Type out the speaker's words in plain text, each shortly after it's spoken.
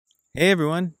Hey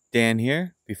everyone, Dan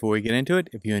here. Before we get into it,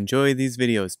 if you enjoy these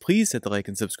videos, please hit the like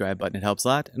and subscribe button. It helps a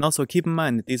lot. And also keep in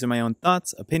mind that these are my own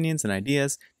thoughts, opinions, and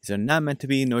ideas. These are not meant to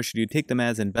be, nor should you take them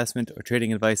as investment or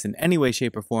trading advice in any way,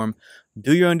 shape, or form.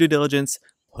 Do your own due diligence,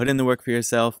 put in the work for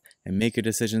yourself, and make your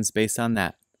decisions based on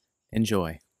that.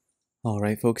 Enjoy. All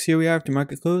right, folks, here we are after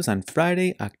market close on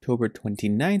Friday, October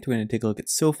 29th. We're going to take a look at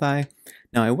SoFi.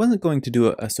 Now, I wasn't going to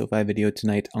do a SoFi video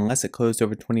tonight unless it closed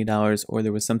over $20 or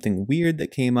there was something weird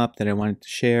that came up that I wanted to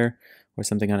share or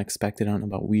something unexpected. I don't know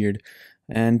about weird.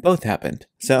 And both happened.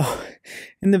 So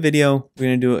in the video, we're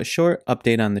going to do a short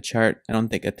update on the chart. I don't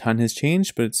think a ton has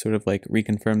changed, but it's sort of like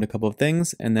reconfirmed a couple of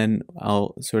things. And then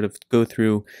I'll sort of go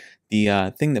through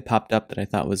the thing that popped up that I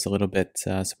thought was a little bit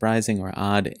surprising or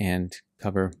odd and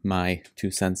cover my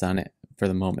 2 cents on it for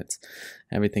the moment.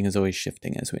 Everything is always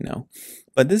shifting, as we know.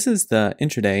 But this is the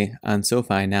intraday on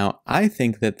SoFi. Now, I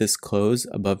think that this close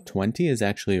above 20 is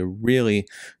actually a really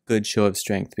good show of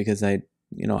strength because I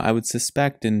would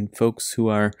suspect in folks who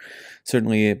are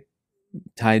certainly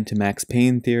tied to max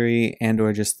pain theory and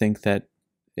or just think that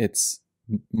it's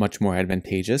much more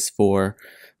advantageous for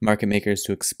market makers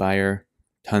to expire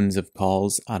tons of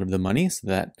calls out of the money so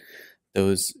that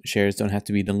those shares don't have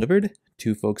to be delivered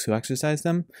to folks who exercise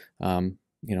them. I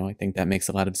think that makes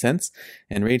a lot of sense.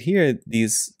 And right here,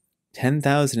 these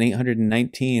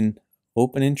 10,819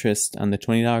 open interest on the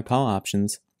 $20 call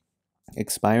options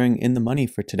expiring in the money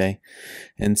for today.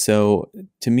 And so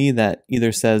to me, that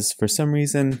either says for some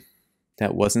reason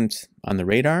that wasn't on the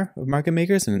radar of market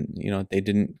makers and they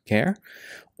didn't care,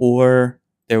 or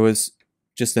there was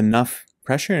just enough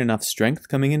pressure and enough strength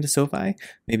coming into SoFi,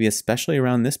 maybe especially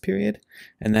around this period.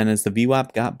 And then as the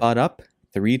VWAP got bought up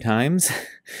 3 times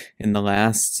in the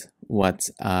last,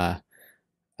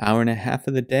 hour and a half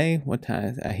of the day. What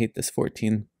time? I hate this,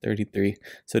 14:33.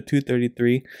 So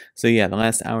 2:33. So yeah, the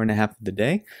last hour and a half of the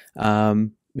day.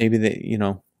 Maybe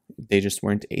they just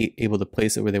weren't able to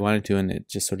place it where they wanted to, and it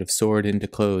just sort of soared into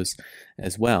close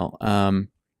as well.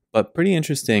 But pretty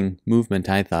interesting movement,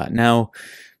 I thought. Now,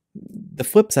 the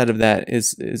flip side of that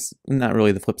is not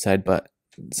really the flip side, but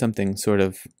something sort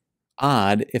of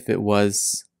odd if it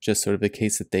was just sort of the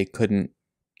case that they couldn't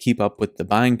keep up with the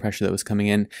buying pressure that was coming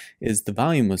in, is the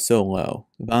volume was so low.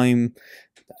 The volume,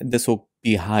 this will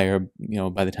be higher,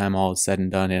 by the time all is said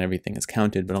and done and everything is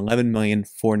counted, but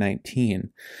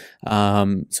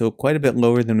 11,419,000. So quite a bit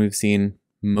lower than we've seen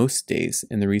most days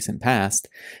in the recent past.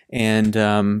 And,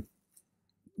 so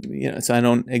I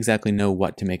don't exactly know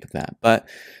what to make of that. But,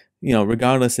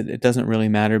 regardless, it doesn't really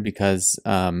matter because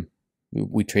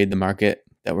we trade the market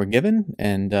that we're given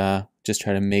and just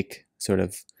try to make sort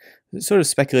of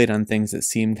speculate on things that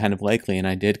seem kind of likely. And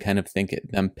I did kind of think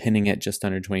them pinning it just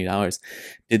under $20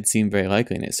 did seem very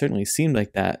likely, and it certainly seemed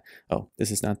like that. Oh,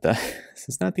 this is not the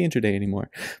intraday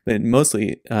anymore, but it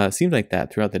mostly seemed like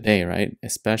that throughout the day, right?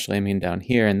 Especially, down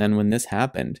here. And then when this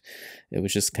happened, it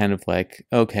was just kind of like,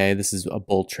 okay, this is a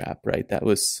bull trap, right? That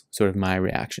was sort of my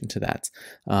reaction to that.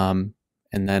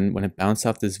 And then when it bounced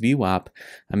off this VWAP,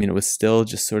 it was still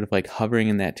just sort of like hovering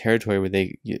in that territory where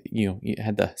you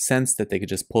had the sense that they could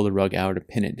just pull the rug out or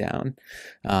pin it down.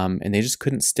 And they just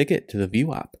couldn't stick it to the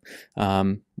VWAP,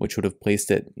 which would have placed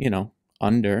it,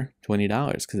 under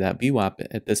 $20 because that VWAP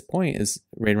at this point is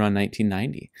right around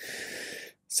 1990.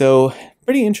 So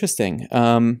pretty interesting.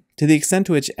 To the extent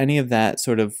to which any of that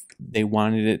sort of, they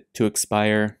wanted it to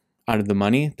expire out of the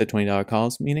money, the $20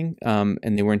 calls meaning,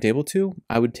 and they weren't able to,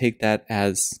 I would take that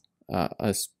as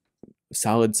a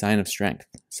solid sign of strength.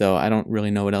 So I don't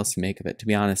really know what else to make of it, to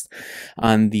be honest.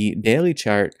 On the daily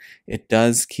chart, it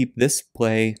does keep this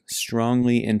play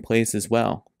strongly in place as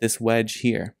well. This wedge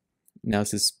here. Now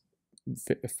this is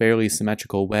a fairly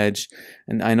symmetrical wedge,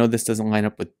 and I know this doesn't line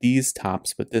up with these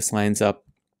tops, but this lines up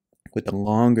with the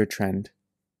longer trend,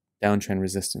 downtrend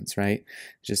resistance, right?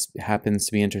 Just happens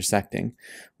to be intersecting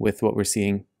with what we're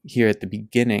seeing here at the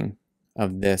beginning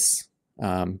of this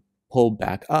pull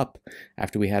back up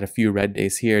after we had a few red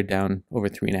days here, down over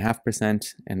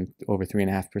 3.5% and over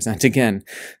 3.5% again.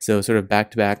 So sort of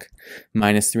back-to-back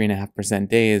minus 3.5%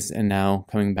 days, and now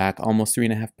coming back almost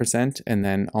 3.5% and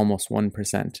then almost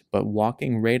 1%, but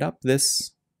walking right up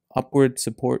this upward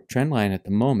support trend line at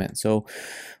the moment. So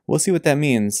we'll see what that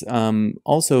means.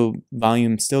 Also,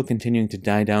 volume still continuing to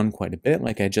die down quite a bit,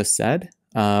 like I just said.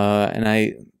 And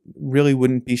I really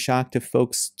wouldn't be shocked if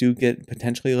folks do get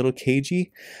potentially a little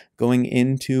cagey going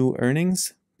into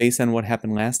earnings based on what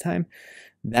happened last time.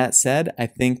 That said, I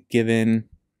think given,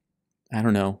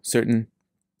 certain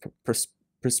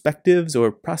perspectives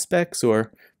or prospects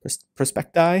or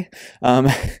prospecti,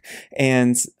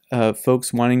 and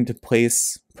folks wanting to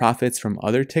place profits from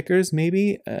other tickers,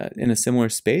 maybe in a similar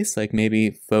space, like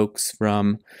maybe folks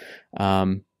from,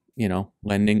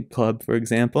 Lending Club, for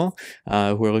example,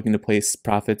 who are looking to place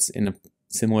profits in a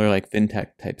similar like fintech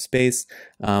type space,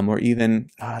 or even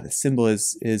the symbol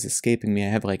is escaping me. I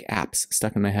have like apps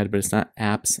stuck in my head, but it's not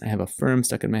apps. I have a firm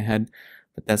stuck in my head,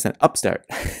 but that's an Upstart.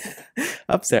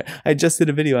 Upstart. I just did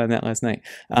a video on that last night.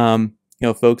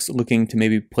 Folks looking to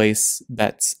maybe place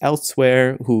bets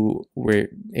elsewhere who were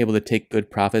able to take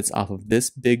good profits off of this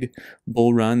big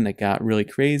bull run that got really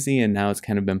crazy, and now it's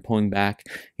kind of been pulling back,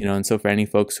 and so for any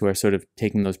folks who are sort of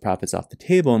taking those profits off the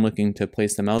table and looking to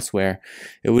place them elsewhere,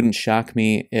 it wouldn't shock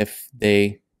me if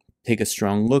they take a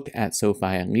strong look at SoFi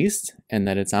at least, and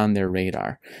that it's on their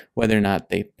radar. Whether or not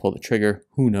they pull the trigger,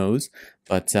 who knows,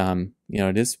 but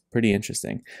it is pretty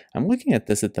interesting. I'm looking at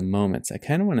this at the moment, so I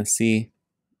kind of want to see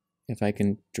if I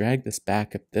can drag this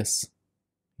back up this.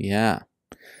 Yeah.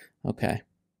 Okay.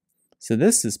 So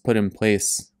this is put in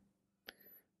place.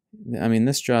 I mean,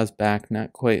 this draws back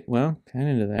not quite, well, kind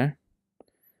of to there.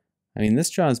 I mean, this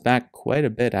draws back quite a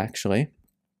bit, actually.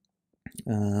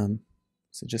 So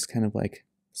just kind of like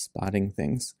spotting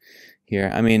things here.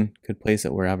 I mean, could place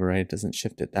it wherever, right? It doesn't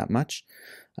shift it that much.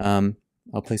 I'll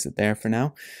place it there for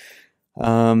now.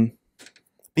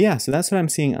 But yeah, so that's what I'm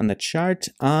seeing on the chart.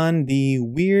 On the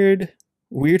weird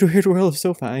world of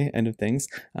SoFi end of things,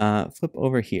 flip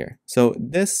over here. So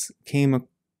this came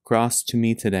across to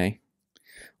me today.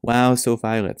 Wow,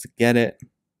 SoFi, let's get it.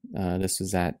 This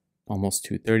was at almost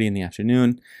 2:30 in the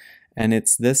afternoon. And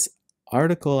it's this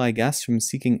article, I guess, from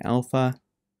Seeking Alpha.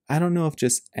 I don't know if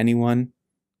just anyone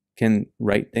can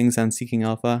write things on Seeking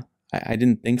Alpha. I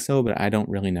didn't think so, but I don't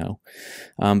really know.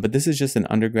 But this is just an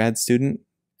undergrad student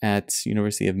at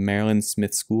University of Maryland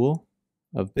Smith School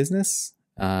of Business.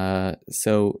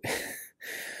 So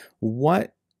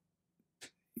what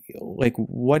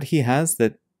he has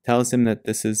that tells him that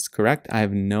this is correct, I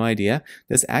have no idea.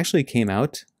 This actually came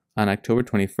out on October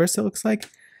 21st, it looks like.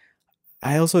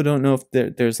 I also don't know if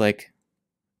there's like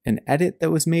an edit that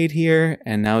was made here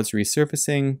and now it's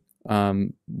resurfacing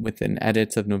with an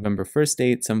edit of November 1st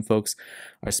date. Some folks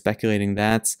are speculating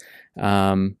that.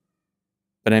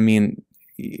 But I mean,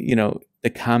 the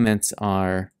comments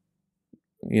are,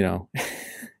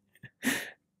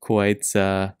 quite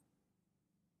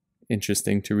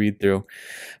interesting to read through.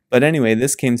 But anyway,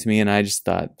 this came to me and I just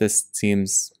thought this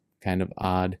seems kind of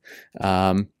odd.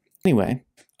 Anyway,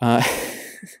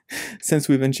 since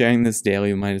we've been sharing this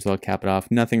daily, we might as well cap it off.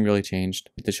 Nothing really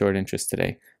changed with the short interest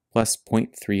today, plus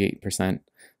 0.38%,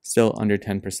 still under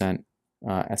 10%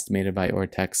 estimated by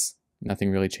Ortex.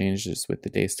 Nothing really changed just with the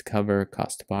days to cover,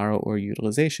 cost to borrow, or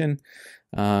utilization.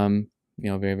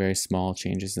 Very, very small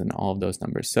changes in all of those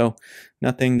numbers. So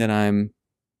nothing that I'm,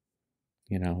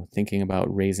 thinking about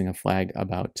raising a flag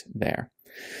about there.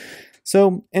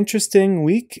 So interesting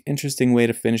week, interesting way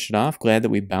to finish it off. Glad that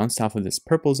we bounced off of this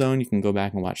purple zone. You can go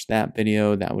back and watch that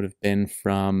video. That would have been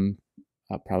from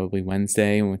probably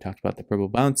Wednesday when we talked about the purple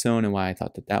bounce zone and why I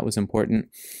thought that was important.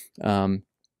 I'm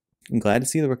glad to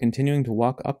see that we're continuing to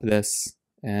walk up this,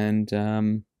 and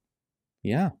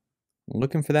yeah,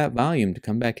 looking for that volume to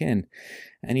come back in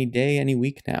any day, any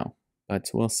week now, but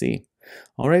we'll see.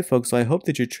 All right, folks, so I hope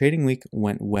that your trading week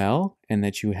went well and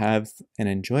that you have an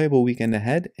enjoyable weekend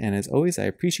ahead. And as always, I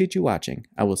appreciate you watching.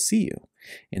 I will see you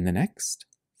in the next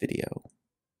video.